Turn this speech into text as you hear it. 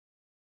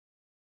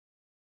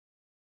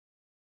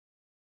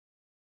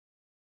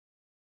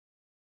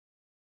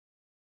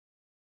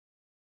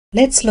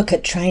Let's look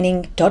at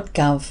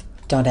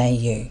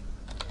training.gov.au.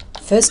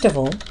 First of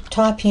all,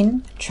 type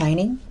in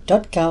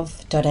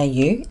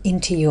training.gov.au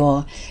into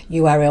your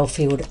URL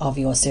field of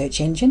your search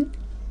engine.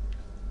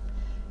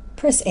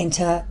 Press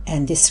enter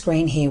and this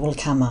screen here will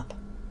come up.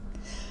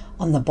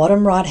 On the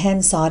bottom right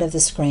hand side of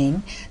the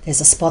screen there's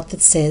a spot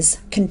that says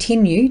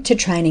continue to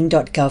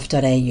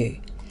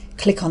training.gov.au.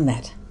 Click on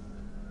that.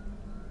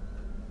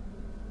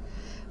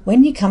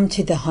 When you come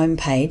to the home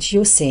page,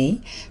 you'll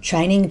see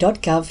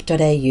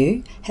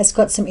training.gov.au has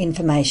got some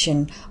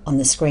information on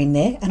the screen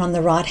there, and on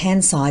the right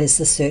hand side is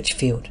the search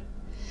field.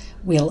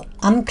 We'll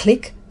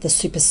unclick the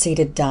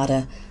superseded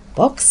data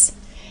box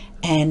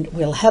and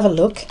we'll have a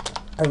look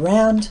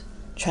around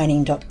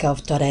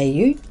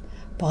training.gov.au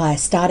by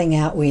starting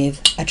out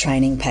with a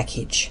training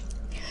package.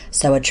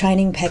 So a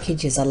training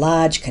package is a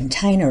large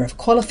container of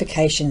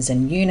qualifications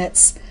and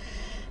units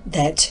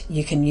that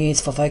you can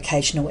use for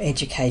vocational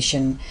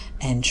education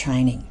and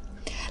training.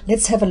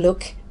 Let's have a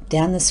look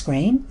down the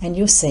screen and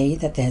you'll see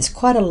that there's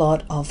quite a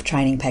lot of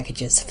training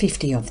packages,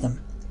 50 of them.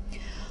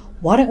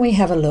 Why don't we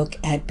have a look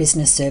at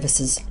Business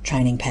Services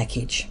Training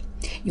Package?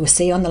 You'll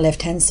see on the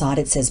left hand side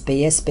it says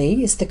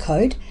BSB is the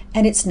code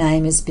and its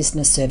name is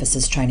Business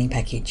Services Training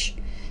Package.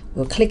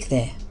 We'll click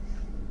there.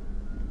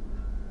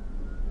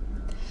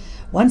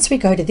 Once we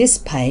go to this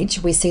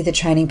page, we see the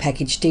training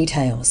package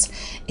details.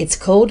 It's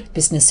called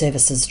Business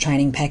Services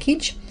Training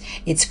Package.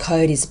 Its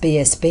code is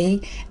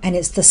BSB and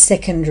it's the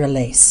second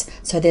release.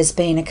 So there's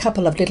been a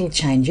couple of little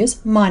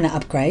changes, minor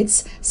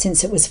upgrades,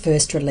 since it was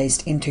first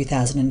released in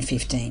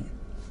 2015.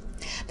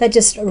 That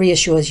just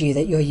reassures you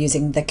that you're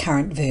using the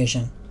current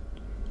version.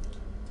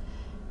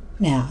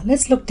 Now,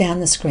 let's look down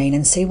the screen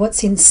and see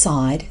what's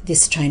inside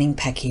this training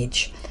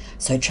package.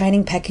 So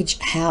training packages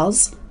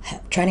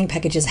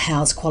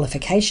house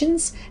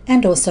qualifications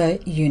and also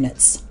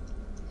units.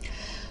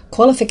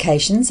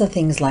 Qualifications are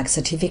things like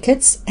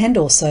certificates and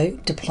also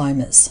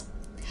diplomas.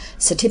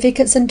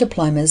 Certificates and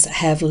diplomas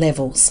have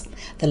levels.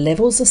 The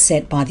levels are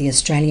set by the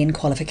Australian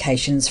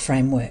Qualifications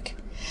Framework.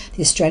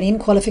 The Australian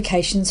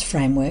Qualifications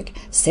Framework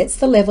sets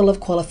the level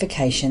of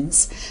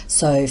qualifications.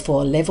 So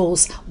for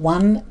levels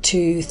 1,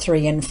 2,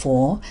 3 and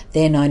 4,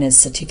 they're known as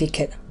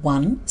Certificate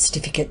 1,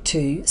 Certificate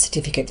 2,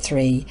 Certificate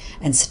 3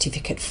 and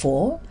Certificate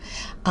 4.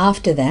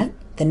 After that,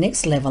 the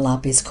next level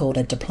up is called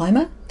a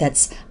diploma,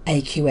 that's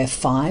AQF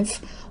 5,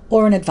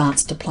 or an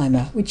advanced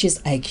diploma, which is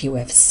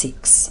AQF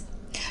 6.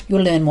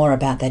 You'll learn more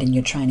about that in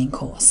your training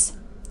course.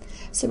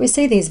 So we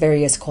see these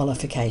various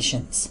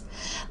qualifications.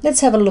 Let's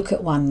have a look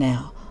at one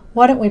now.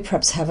 Why don't we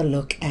perhaps have a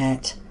look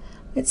at,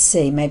 let's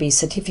see, maybe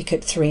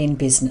Certificate 3 in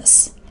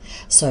Business.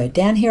 So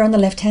down here on the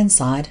left hand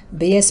side,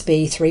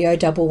 BSB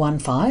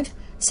 30115,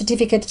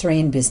 Certificate 3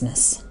 in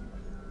Business.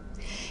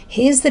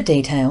 Here's the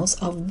details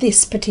of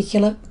this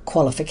particular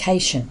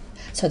qualification.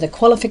 So the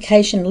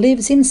qualification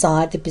lives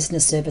inside the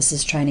Business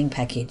Services Training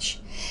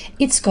Package.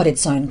 It's got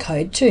its own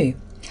code too,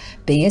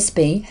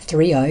 BSB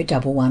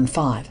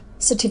 30115,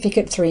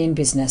 Certificate 3 in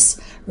Business,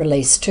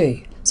 Release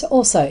 2, so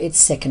also its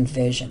second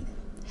version.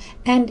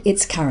 And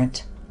it's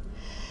current.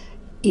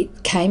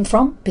 It came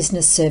from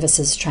Business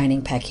Services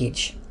Training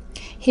Package.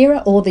 Here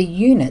are all the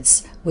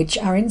units which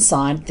are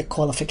inside the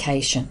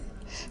qualification.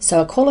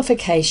 So a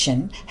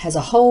qualification has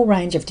a whole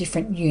range of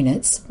different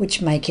units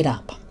which make it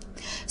up.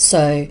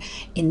 So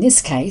in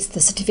this case, the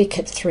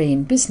Certificate 3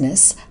 in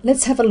Business,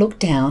 let's have a look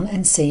down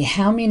and see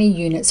how many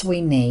units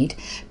we need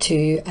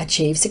to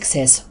achieve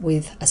success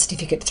with a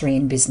Certificate 3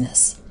 in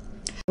Business.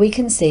 We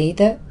can see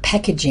the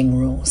packaging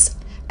rules.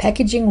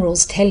 Packaging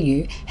rules tell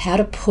you how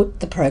to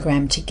put the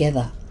program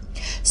together.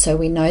 So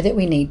we know that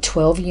we need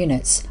 12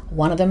 units.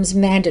 One of them is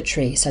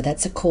mandatory, so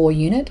that's a core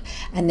unit,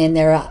 and then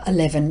there are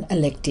 11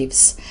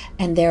 electives,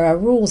 and there are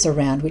rules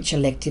around which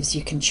electives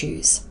you can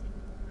choose.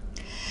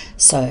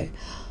 So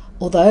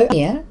although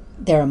here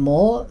there are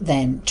more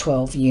than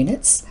 12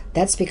 units,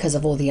 that's because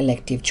of all the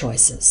elective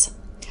choices.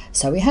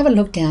 So we have a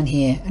look down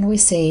here and we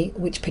see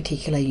which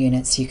particular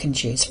units you can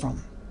choose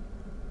from.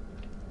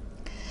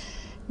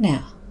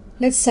 Now,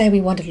 let's say we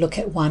want to look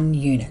at one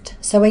unit.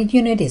 So a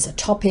unit is a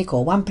topic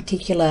or one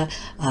particular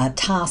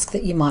task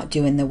that you might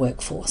do in the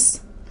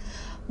workforce.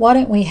 Why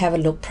don't we have a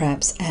look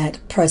perhaps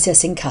at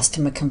processing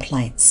customer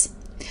complaints?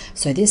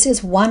 So this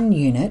is one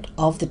unit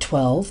of the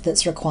 12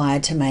 that's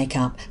required to make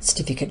up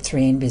Certificate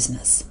 3 in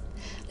Business.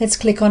 Let's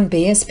click on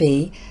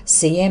BSB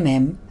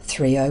CMM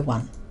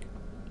 301.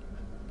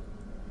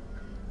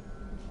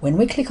 When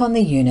we click on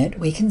the unit,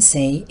 we can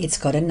see it's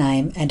got a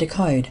name and a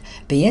code,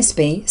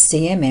 BSB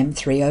CMM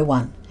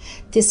 301.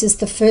 This is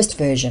the first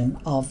version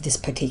of this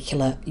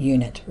particular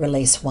unit,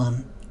 Release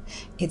 1.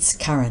 It's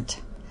current.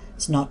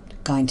 It's not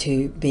going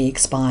to be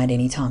expired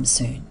anytime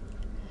soon.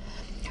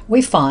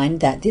 We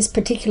find that this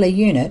particular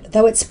unit,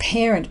 though its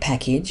parent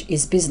package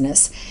is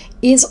business,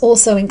 is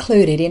also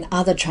included in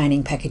other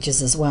training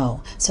packages as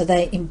well. So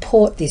they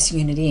import this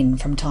unit in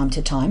from time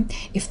to time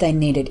if they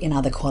need it in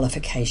other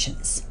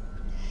qualifications.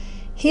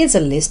 Here's a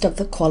list of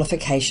the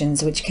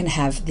qualifications which can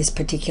have this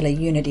particular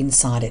unit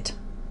inside it.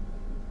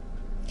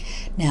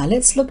 Now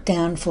let's look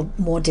down for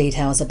more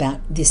details about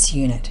this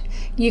unit.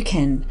 You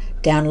can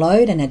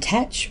download and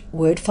attach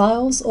Word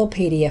files or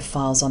PDF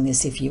files on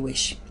this if you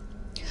wish,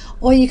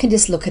 or you can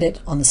just look at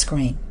it on the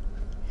screen.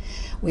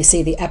 We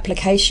see the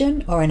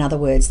application, or in other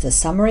words the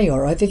summary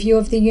or overview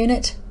of the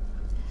unit,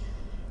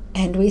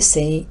 and we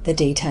see the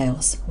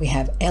details. We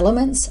have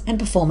elements and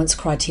performance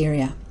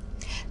criteria.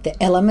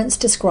 The elements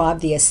describe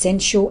the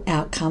essential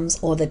outcomes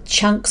or the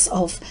chunks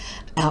of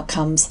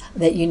outcomes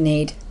that you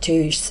need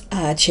to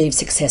achieve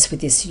success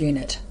with this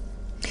unit.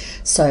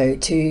 So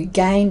to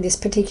gain this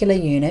particular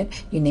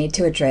unit, you need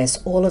to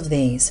address all of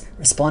these: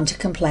 respond to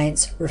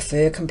complaints,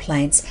 refer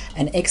complaints,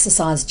 and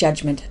exercise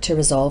judgment to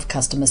resolve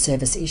customer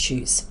service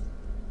issues.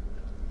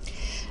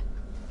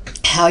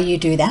 How you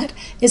do that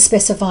is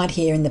specified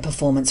here in the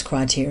performance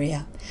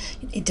criteria.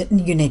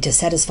 You need to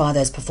satisfy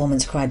those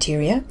performance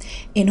criteria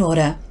in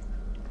order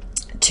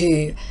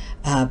to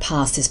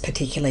pass this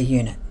particular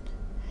unit.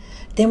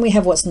 Then we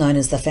have what's known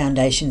as the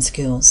foundation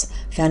skills.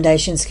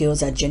 Foundation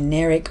skills are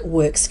generic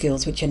work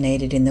skills which are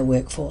needed in the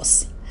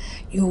workforce.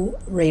 You'll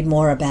read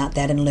more about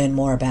that and learn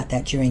more about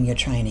that during your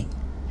training.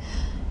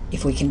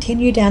 If we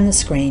continue down the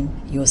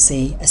screen, you'll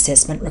see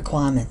assessment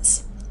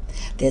requirements.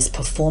 There's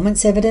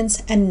performance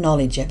evidence and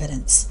knowledge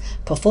evidence.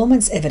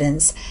 Performance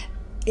evidence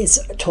is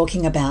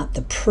talking about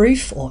the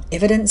proof or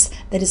evidence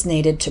that is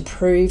needed to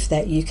prove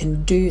that you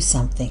can do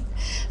something.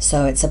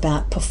 So it's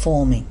about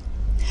performing.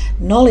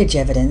 Knowledge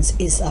evidence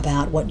is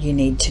about what you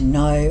need to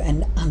know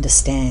and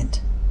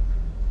understand.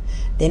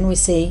 Then we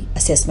see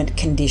assessment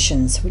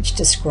conditions, which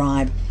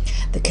describe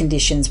the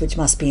conditions which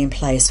must be in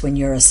place when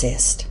you're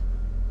assessed.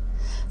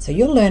 So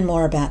you'll learn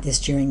more about this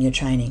during your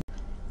training.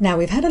 Now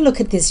we've had a look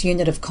at this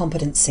unit of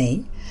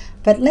competency,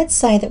 but let's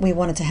say that we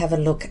wanted to have a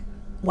look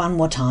one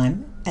more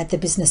time at the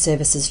business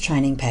services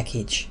training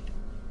package.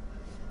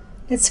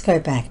 Let's go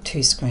back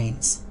 2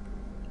 screens.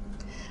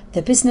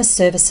 The business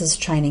services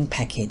training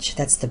package,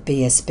 that's the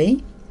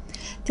BSB.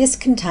 This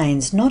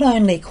contains not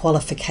only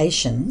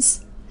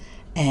qualifications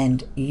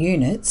and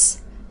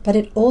units, but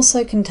it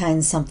also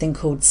contains something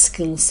called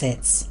skill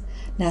sets.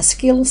 Now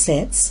skill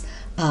sets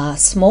are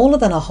smaller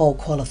than a whole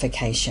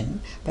qualification,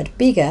 but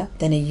bigger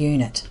than a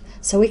unit.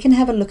 So we can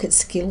have a look at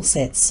skill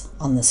sets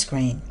on the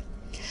screen.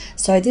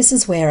 So this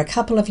is where a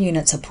couple of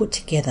units are put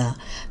together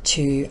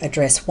to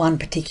address one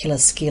particular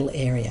skill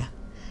area.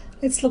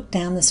 Let's look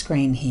down the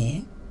screen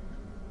here.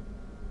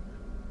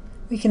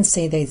 We can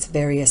see these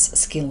various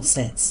skill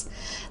sets.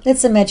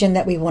 Let's imagine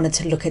that we wanted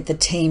to look at the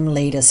team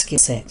leader skill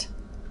set.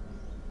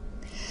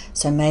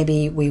 So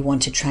maybe we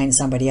want to train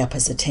somebody up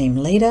as a team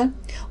leader,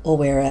 or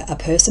we're a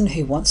person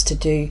who wants to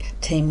do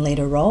team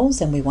leader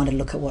roles and we want to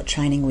look at what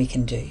training we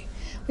can do.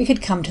 We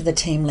could come to the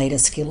team leader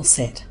skill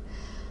set.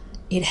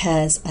 It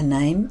has a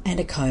name and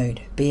a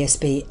code,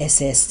 BSB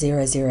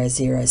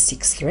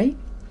SS00063,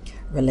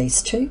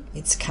 release 2,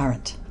 it's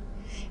current.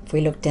 If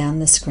we look down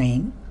the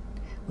screen,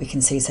 we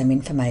can see some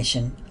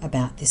information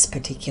about this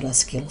particular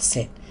skill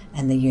set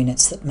and the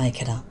units that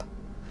make it up.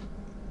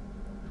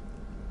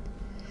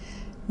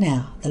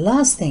 Now, the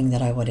last thing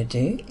that I want to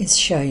do is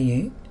show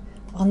you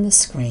on the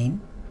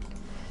screen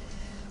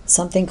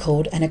something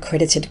called an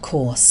accredited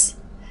course.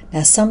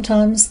 Now,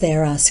 sometimes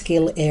there are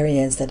skill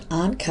areas that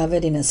aren't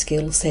covered in a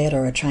skill set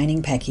or a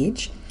training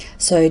package,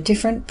 so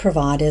different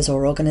providers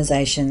or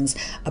organisations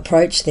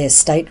approach their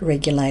state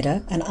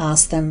regulator and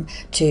ask them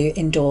to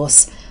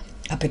endorse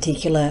a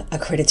particular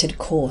accredited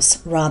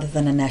course rather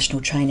than a national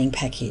training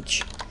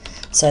package.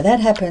 So that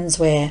happens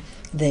where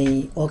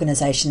the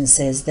organisation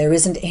says there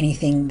isn't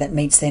anything that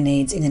meets their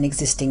needs in an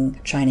existing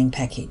training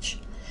package.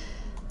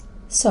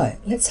 So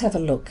let's have a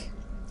look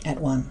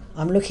at one.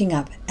 I'm looking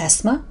up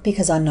asthma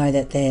because I know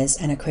that there's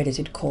an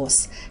accredited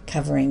course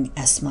covering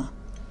asthma.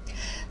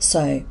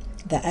 So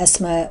the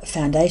Asthma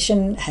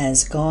Foundation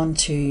has gone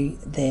to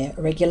their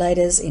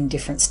regulators in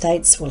different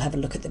states. We'll have a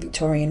look at the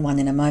Victorian one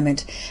in a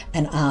moment,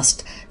 and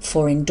asked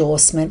for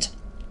endorsement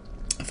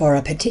for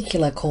a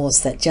particular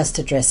course that just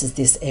addresses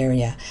this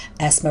area,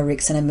 asthma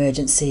risks and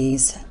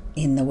emergencies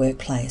in the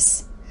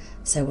workplace.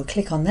 So we'll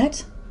click on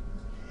that,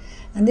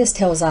 and this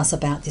tells us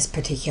about this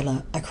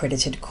particular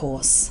accredited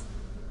course.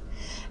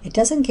 It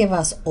doesn't give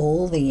us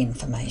all the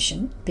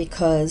information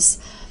because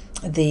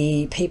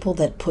the people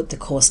that put the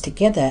course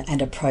together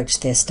and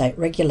approach their state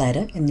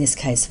regulator, in this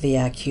case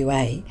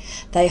VRQA,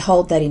 they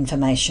hold that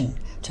information.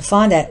 To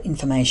find that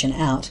information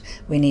out,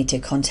 we need to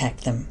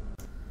contact them.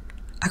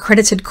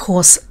 Accredited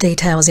course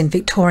details in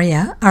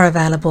Victoria are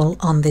available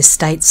on the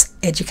state's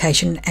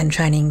Education and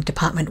Training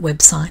Department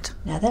website.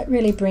 Now that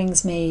really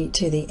brings me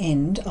to the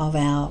end of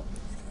our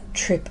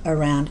trip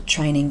around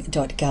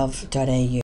training.gov.au.